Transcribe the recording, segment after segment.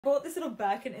Bought this little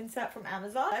Birkin insert from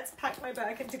Amazon. Let's pack my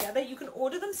Birkin together. You can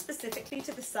order them specifically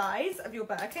to the size of your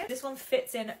Birkin. This one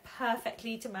fits in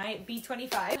perfectly to my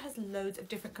B25. It has loads of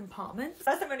different compartments.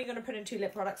 First, I'm only going to put in 2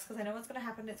 lip products because I know what's going to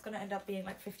happen. It's going to end up being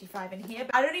like 55 in here.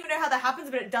 But I don't even know how that happens,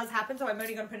 but it does happen, so I'm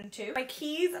only going to put in 2. My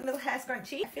keys and little hair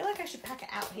scrunchie. I feel like I should pack it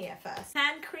out here first.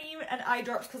 Hand cream and eye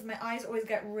drops because my eyes always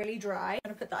get really dry. I'm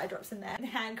going to put the eye drops in there. And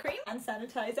hand cream and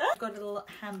sanitizer. I've got a little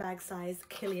handbag size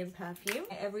Killian perfume.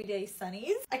 My everyday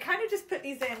sunnies. I kind of just put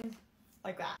these in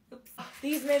like that. Oops.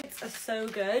 These mints are so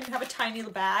good. I have a tiny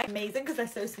little bag. Amazing because they're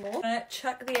so small. I'm gonna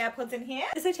chuck the AirPods in here.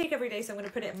 This I take every day, so I'm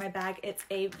gonna put it in my bag. It's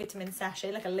a vitamin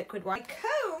sachet, like a liquid one. My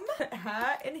comb, put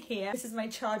her in here. This is my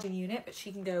charging unit, but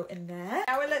she can go in there.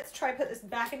 Now let's try put this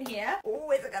back in here. Oh,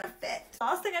 is it gonna fit?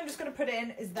 Last thing I'm just gonna put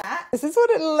in is that. This is what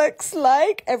it looks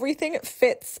like. Everything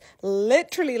fits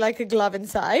literally like a glove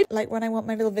inside. Like when I want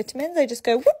my little vitamins, I just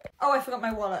go whoop. Oh, I forgot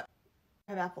my wallet.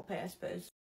 I have Apple Pay, I suppose.